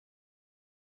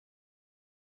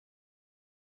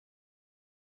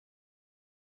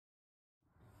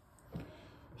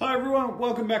Hi everyone,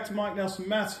 welcome back to Mike Nelson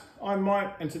Maths. I'm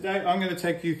Mike, and today I'm going to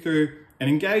take you through an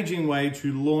engaging way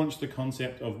to launch the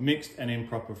concept of mixed and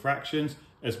improper fractions,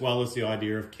 as well as the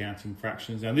idea of counting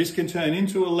fractions. Now this can turn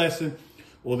into a lesson,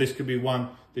 or this could be one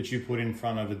that you put in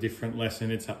front of a different lesson.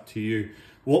 It's up to you.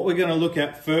 What we're going to look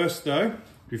at first though,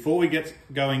 before we get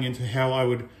going into how I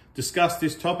would discuss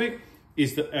this topic,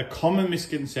 is that a common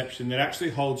misconception that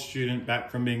actually holds students back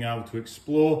from being able to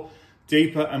explore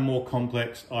deeper and more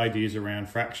complex ideas around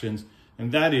fractions,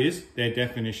 and that is their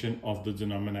definition of the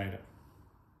denominator.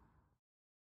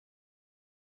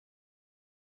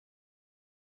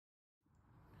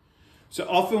 So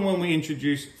often when we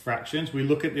introduce fractions, we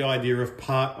look at the idea of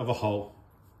part of a whole,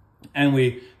 and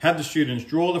we have the students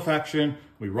draw the fraction,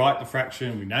 we write the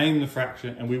fraction, we name the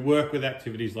fraction, and we work with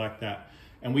activities like that.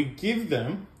 And we give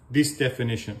them this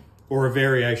definition, or a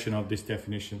variation of this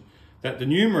definition, that the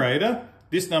numerator,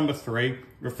 this number 3,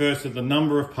 refers to the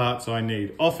number of parts I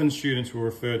need. Often students will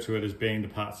refer to it as being the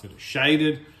parts that are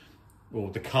shaded, or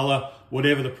the color,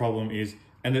 whatever the problem is,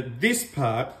 and that this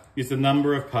part is the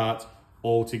number of parts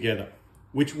altogether,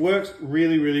 which works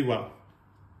really, really well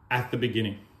at the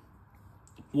beginning.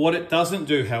 What it doesn't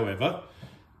do, however,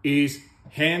 is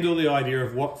handle the idea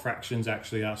of what fractions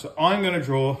actually are. So I'm going to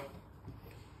draw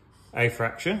a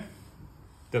fraction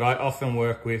that I often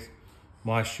work with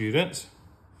my students.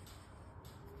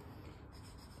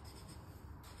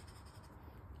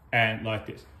 And like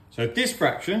this. So this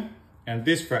fraction and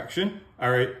this fraction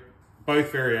are both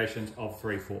variations of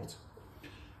 3/4.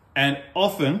 And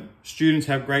often students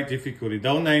have great difficulty.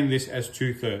 They'll name this as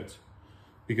 2/3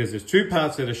 because there's 2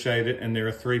 parts that are shaded and there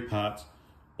are 3 parts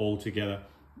altogether.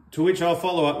 To which I'll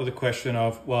follow up with a question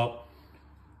of, well,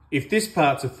 if this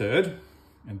part's a third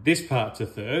and this part's a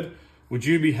third, would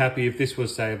you be happy if this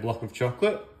was, say, a block of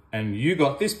chocolate and you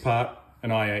got this part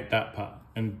and I ate that part?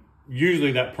 And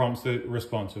usually that prompts the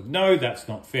response of, no, that's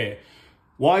not fair.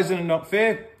 Why isn't it not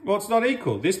fair? Well, it's not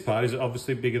equal. This part is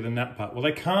obviously bigger than that part. Well,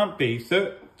 they can't be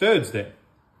thirds then,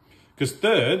 because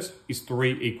thirds is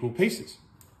 3 equal pieces.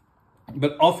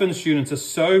 But often students are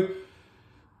so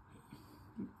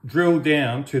drilled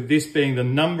down to this being the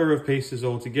number of pieces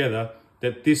altogether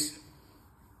that this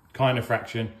kind of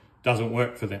fraction doesn't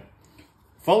work for them.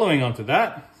 Following on to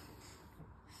that,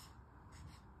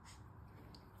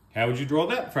 how would you draw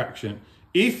that fraction?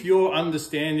 If your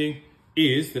understanding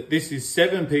is that this is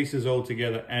 7 pieces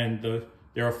altogether and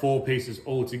there are 4 pieces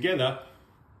altogether,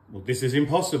 well, this is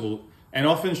impossible. And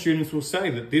often students will say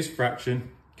that this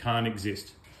fraction can't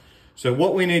exist. So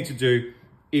what we need to do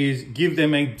is give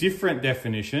them a different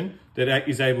definition that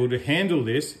is able to handle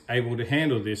this, and able to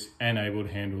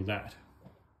handle that.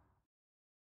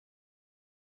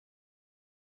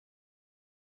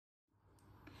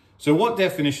 So what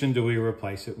definition do we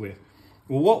replace it with?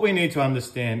 Well, what we need to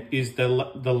understand is the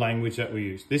language that we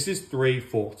use. This is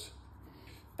 3/4.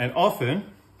 And often,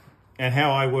 and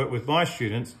how I work with my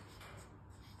students,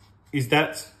 is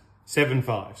that's 7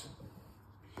 5s.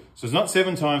 So it's not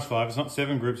 7 times 5, it's not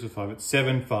 7 groups of 5, it's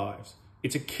 7 5s.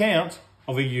 It's a count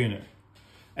of a unit.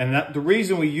 And that the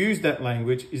reason we use that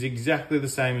language is exactly the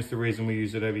same as the reason we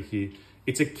use it over here.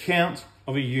 It's a count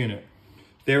of a unit.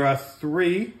 There are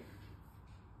 3/4.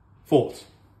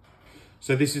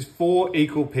 So this is 4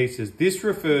 equal pieces. This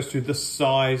refers to the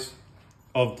size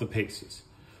of the pieces.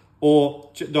 Or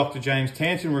Dr. James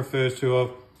Tanton refers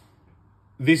to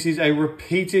this is a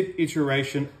repeated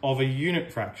iteration of a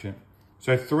unit fraction.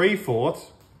 So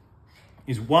 3/4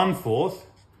 is 1/4,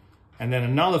 and then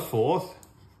another 4th,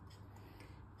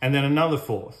 and then another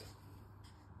 4th.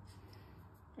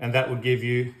 And that would give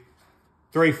you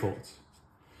 3/4.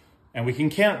 And we can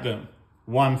count them.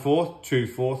 1/4,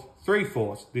 2/4,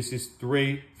 3/4. This is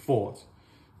 3/4.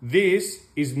 This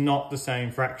is not the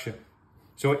same fraction.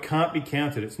 So it can't be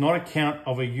counted. It's not a count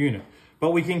of a unit. But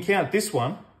we can count this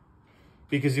one,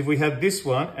 because if we had this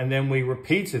one and then we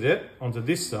repeated it onto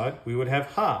this side, we would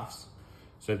have halves.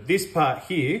 So this part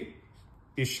here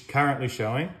is currently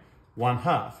showing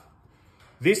 1/2.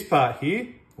 This part here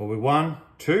will be 1,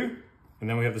 2, and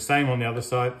then we have the same on the other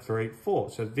side, 3,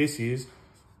 4. So this is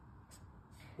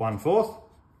 1/4,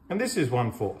 and this is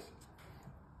 1/4.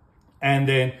 And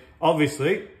then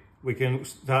obviously we can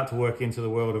start to work into the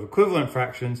world of equivalent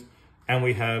fractions, and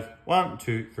we have 1,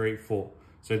 2, 3, 4.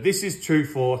 So this is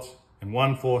 2/4 and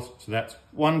 1/4. So that's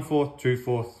 1/4,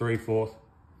 2/4, 3/4,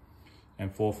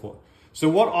 and 4/4. So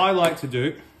what I like to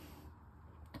do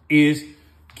is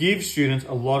give students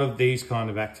a lot of these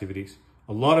kind of activities.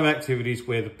 A lot of activities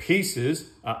where the pieces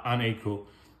are unequal.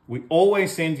 We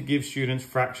always seem to give students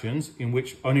fractions in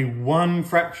which only one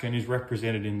fraction is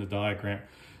represented in the diagram,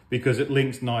 because it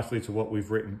links nicely to what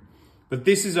we've written. But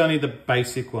this is only the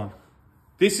basic one.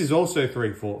 This is also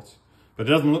 3/4, but it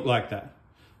doesn't look like that.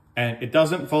 And it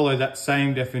doesn't follow that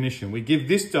same definition. We give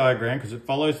this diagram because it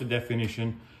follows the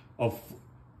definition of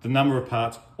the number of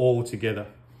parts all together,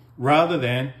 rather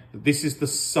than this is the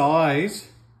size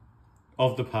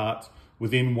of the parts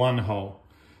within one whole.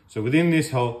 So within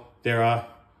this whole, there are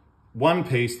one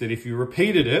piece that if you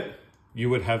repeated it, you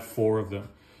would have 4 of them.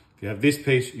 If you have this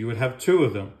piece, you would have 2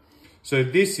 of them. So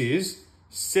this is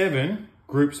 7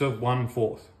 groups of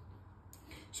 1/4.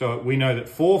 So we know that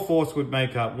 4/4 would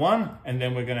make up 1, and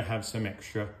then we're going to have some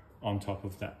extra on top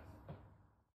of that.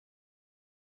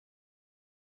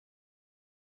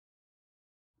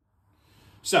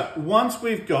 So once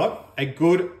we've got a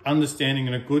good understanding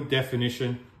and a good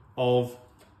definition of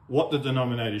what the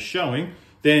denominator is showing,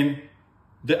 then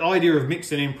the idea of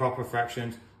mixed and improper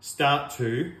fractions start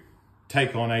to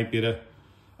take on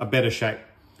a better shape.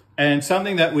 And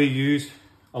something that we use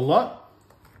a lot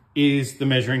is the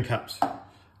measuring cups.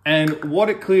 And what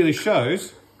it clearly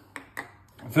shows,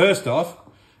 first off,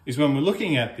 is when we're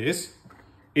looking at this,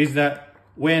 is that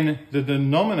when the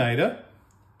denominator,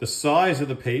 the size of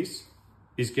the piece,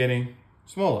 is getting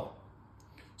smaller.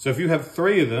 So if you have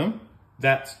 3 of them,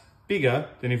 that's bigger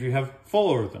than if you have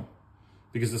 4 of them,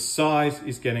 because the size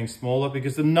is getting smaller,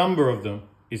 because the number of them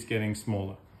is getting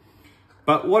smaller.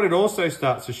 But what it also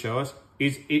starts to show us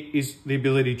is the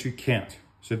ability to count.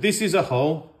 So this is a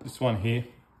whole, this one here,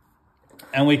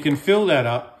 and we can fill that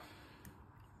up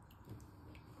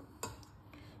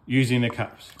using the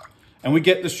cups. And we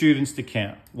get the students to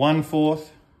count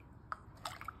 1/4,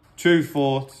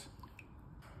 2/4,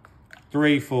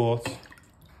 3/4,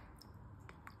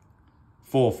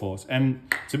 4/4. And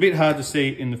it's a bit hard to see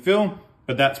in the film,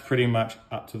 but that's pretty much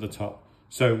up to the top.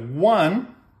 So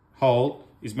one whole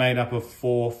is made up of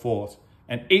 4/4.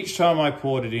 And each time I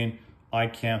poured it in, I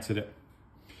counted it.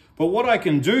 But what I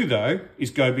can do though,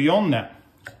 is go beyond that.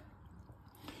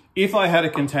 If I had a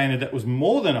container that was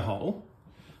more than a whole,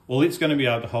 well, it's going to be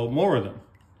able to hold more of them.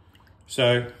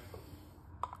 So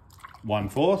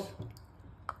 1/4,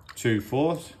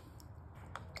 2/4,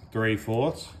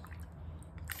 3/4,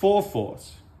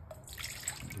 4/4.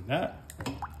 Do that.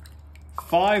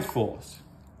 5/4,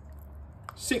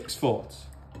 6/4,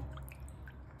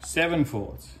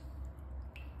 7/4,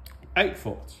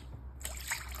 8/4.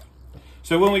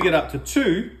 So when we get up to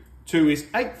 2, 2 is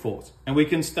 8/4, and we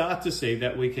can start to see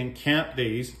that we can count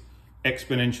these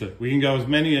exponentially. We can go as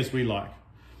many as we like.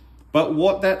 But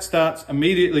what that starts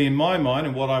immediately in my mind,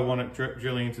 and what I want to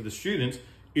drilling into the students,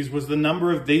 was the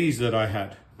number of these that I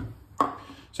had.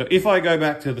 So if I go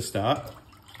back to the start,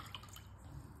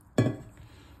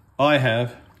 I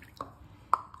have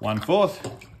 1/4,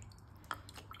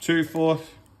 2/4,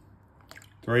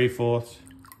 3/4,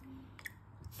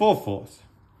 4/4.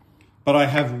 But I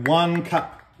have one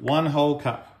cup, one whole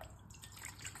cup.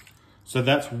 So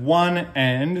that's 1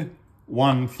 and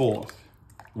 1/4,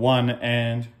 1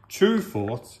 and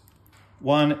 2/4,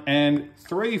 1 and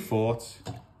 3/4,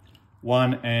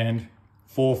 1 and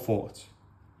 4/4.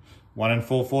 1 and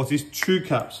 4/4 is 2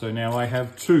 cups. So now I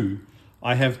have 2.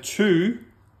 I have 2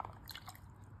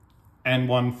 and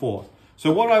 1/4.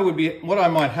 So what I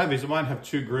might have is I might have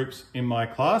 2 groups in my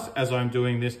class as I'm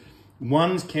doing this.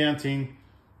 One's counting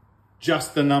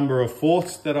just the number of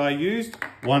fourths that I used.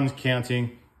 One's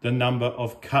counting the number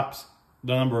of cups,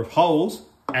 the number of holes,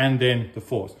 and then the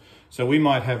fourths. So we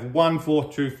might have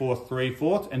 1/4, 2/4,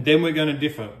 3/4, and then we're going to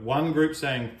differ. One group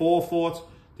saying 4/4,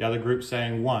 the other group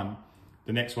saying 1.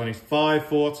 The next one is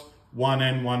 5/4, 1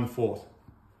 and 1/4.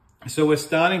 So we're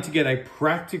starting to get a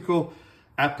practical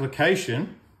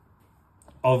application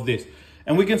of this.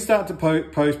 And we can start to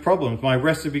pose problems. My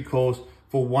recipe calls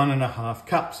for 1.5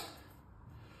 cups.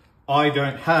 I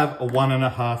don't have a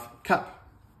 1.5 cup.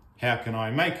 How can I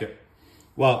make it?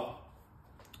 Well,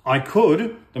 I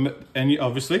could, and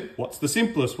obviously, what's the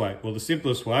simplest way? Well, the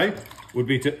simplest way would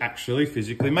be to actually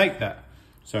physically make that.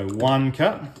 So 1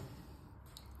 cup,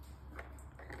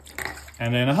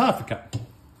 and then 1/2 cup.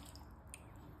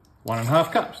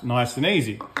 1.5 cups, nice and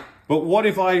easy. But what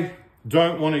if I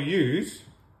don't want to use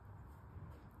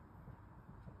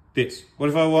this? What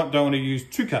if I don't want to use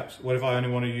 2 cups? What if I only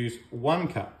want to use 1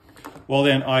 cup? Well,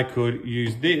 then I could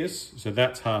use this. So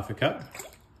that's 1/2 cup.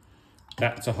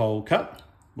 That's a whole cup,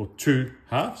 or 2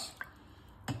 halves.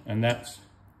 And that's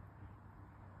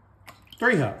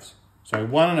 3 halves. So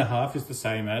 1.5 is the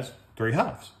same as 3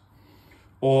 halves.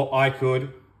 Or I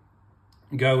could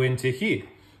go into here.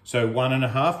 So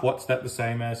 1.5, what's that the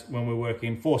same as when we're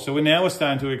working 4? So we're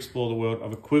starting to explore the world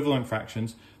of equivalent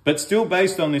fractions, but still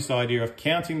based on this idea of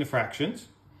counting the fractions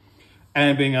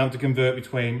and being able to convert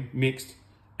between mixed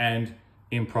and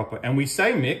improper. And we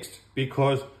say mixed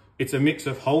because it's a mix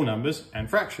of whole numbers and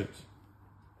fractions.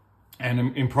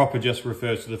 And improper just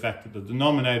refers to the fact that the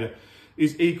denominator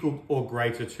is equal or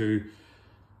greater to,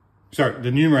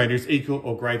 the numerator is equal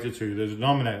or greater to the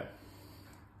denominator.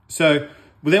 So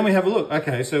then we have a look.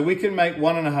 Okay, so we can make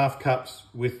 1.5 cups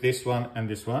with this one and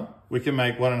this one. We can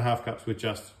make 1.5 cups with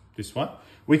just this one.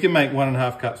 We can make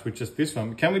 1.5 cups with just this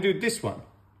one. Can we do this one?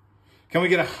 Can we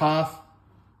get a half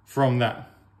from that?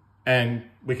 And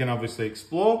we can obviously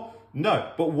explore.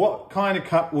 No, but what kind of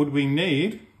cup would we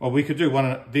need? Well, we could do one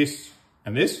of this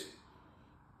and this.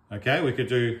 Okay, we could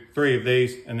do 3 of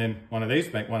these and then 1 of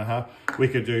these, make 1.5. We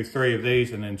could do 3 of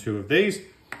these and then 2 of these.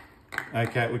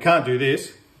 Okay, we can't do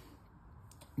this.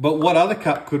 But what other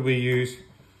cup could we use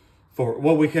for it?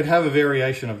 Well, we could have a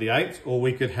variation of the 8th, or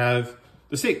we could have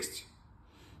the 6th.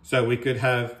 So we could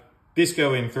have this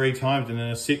go in 3 times and then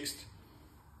a 6th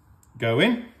go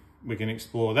in. We can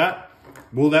explore that.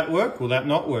 Will that work? Will that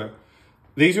not work?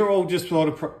 These are all just sort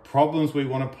of problems we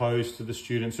want to pose to the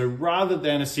student. So rather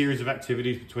than a series of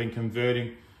activities between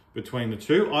converting between the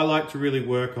two, I like to really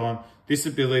work on this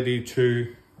ability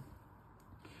to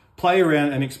play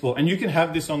around and explore. And you can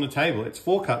have this on the table. It's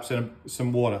 4 cups and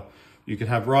some water. You can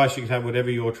have rice, you can have whatever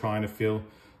you're trying to fill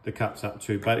the cups up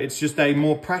to. But it's just a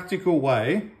more practical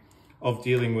way of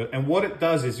dealing with. And what it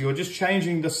does is you're just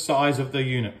changing the size of the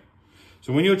unit.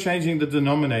 So when you're changing the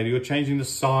denominator, you're changing the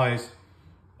size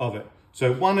of it.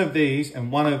 So one of these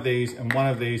and one of these and one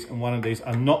of these and one of these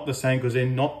are not the same because they're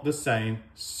not the same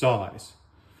size.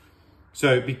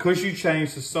 So because you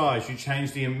change the size, you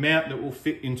change the amount that will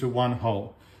fit into one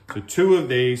whole. So 2 of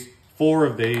these, 4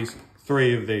 of these,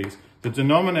 3 of these. The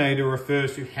denominator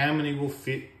refers to how many will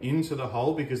fit into the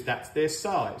whole because that's their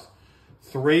size.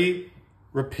 3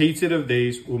 repeated of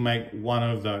these will make 1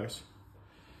 of those.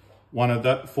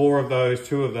 4 of those,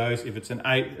 2 of those. If it's an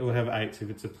 8, it will have 8. If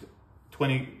it's a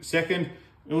 22nd,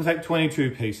 it will take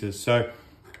 22 pieces. So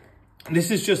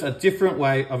this is just a different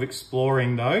way of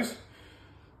exploring those,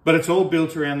 but it's all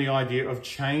built around the idea of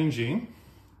changing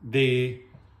the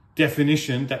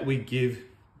definition that we give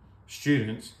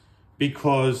students,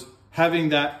 because having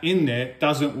that in there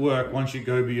doesn't work once you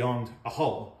go beyond a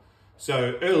whole.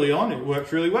 So early on, it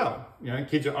works really well. You know,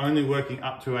 kids are only working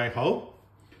up to a whole,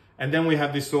 and then we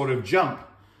have this sort of jump,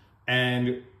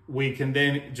 and we can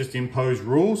then just impose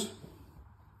rules.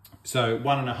 So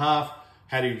 1.5,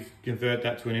 how do you convert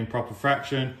that to an improper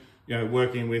fraction? You know,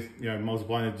 working with,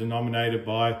 multiplying the denominator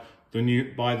by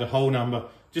the whole number,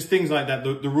 just things like that,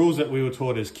 the rules that we were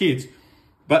taught as kids,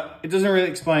 but it doesn't really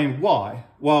explain why.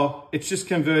 Well, it's just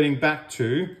converting back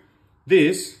to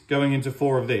this going into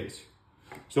 4 of these.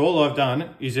 So all I've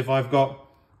done is if I've got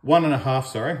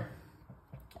 1.5,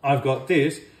 I've got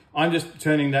this, I'm just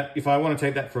turning that, if I want to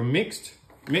take that from mixed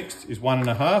is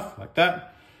 1.5, like that.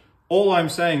 All I'm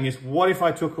saying is, what if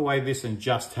I took away this and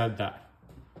just had that?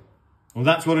 Well,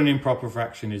 that's what an improper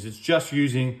fraction is. It's just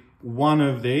using one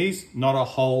of these, not a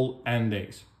whole and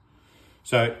these.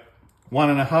 So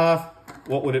 1.5,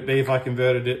 what would it be if I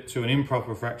converted it to an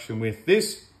improper fraction with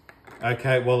this?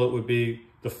 Okay, well, it would be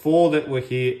the 4 that were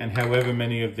here and however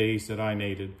many of these that I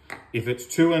needed. If it's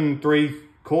 2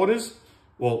 3/4,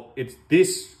 well, it's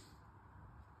this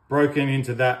broken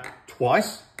into that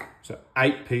twice, so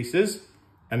 8 pieces.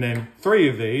 And then 3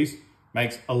 of these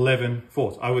makes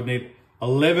 11/4. I would need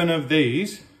 11 of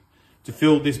these to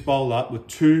fill this bowl up with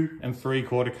 2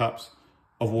 3/4 cups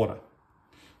of water.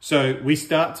 So we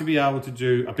start to be able to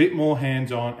do a bit more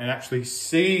hands-on and actually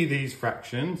see these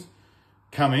fractions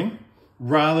coming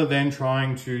rather than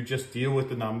trying to just deal with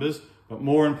the numbers, but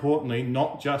more importantly,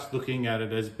 not just looking at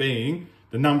it as being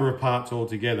the number of parts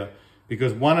altogether,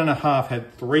 because 1.5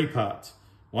 had 3 parts,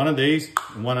 one of these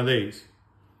and one of these,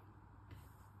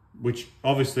 which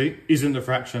obviously isn't the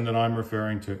fraction that I'm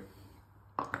referring to.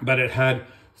 But it had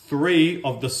 3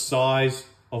 of the size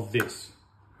of this.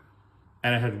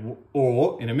 And it had,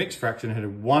 or in a mixed fraction, it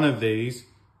had 1 of these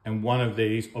and 1 of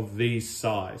these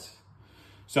size.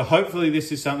 So hopefully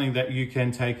this is something that you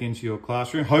can take into your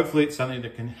classroom. Hopefully it's something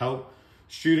that can help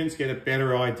students get a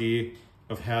better idea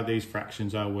of how these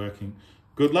fractions are working.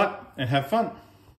 Good luck and have fun.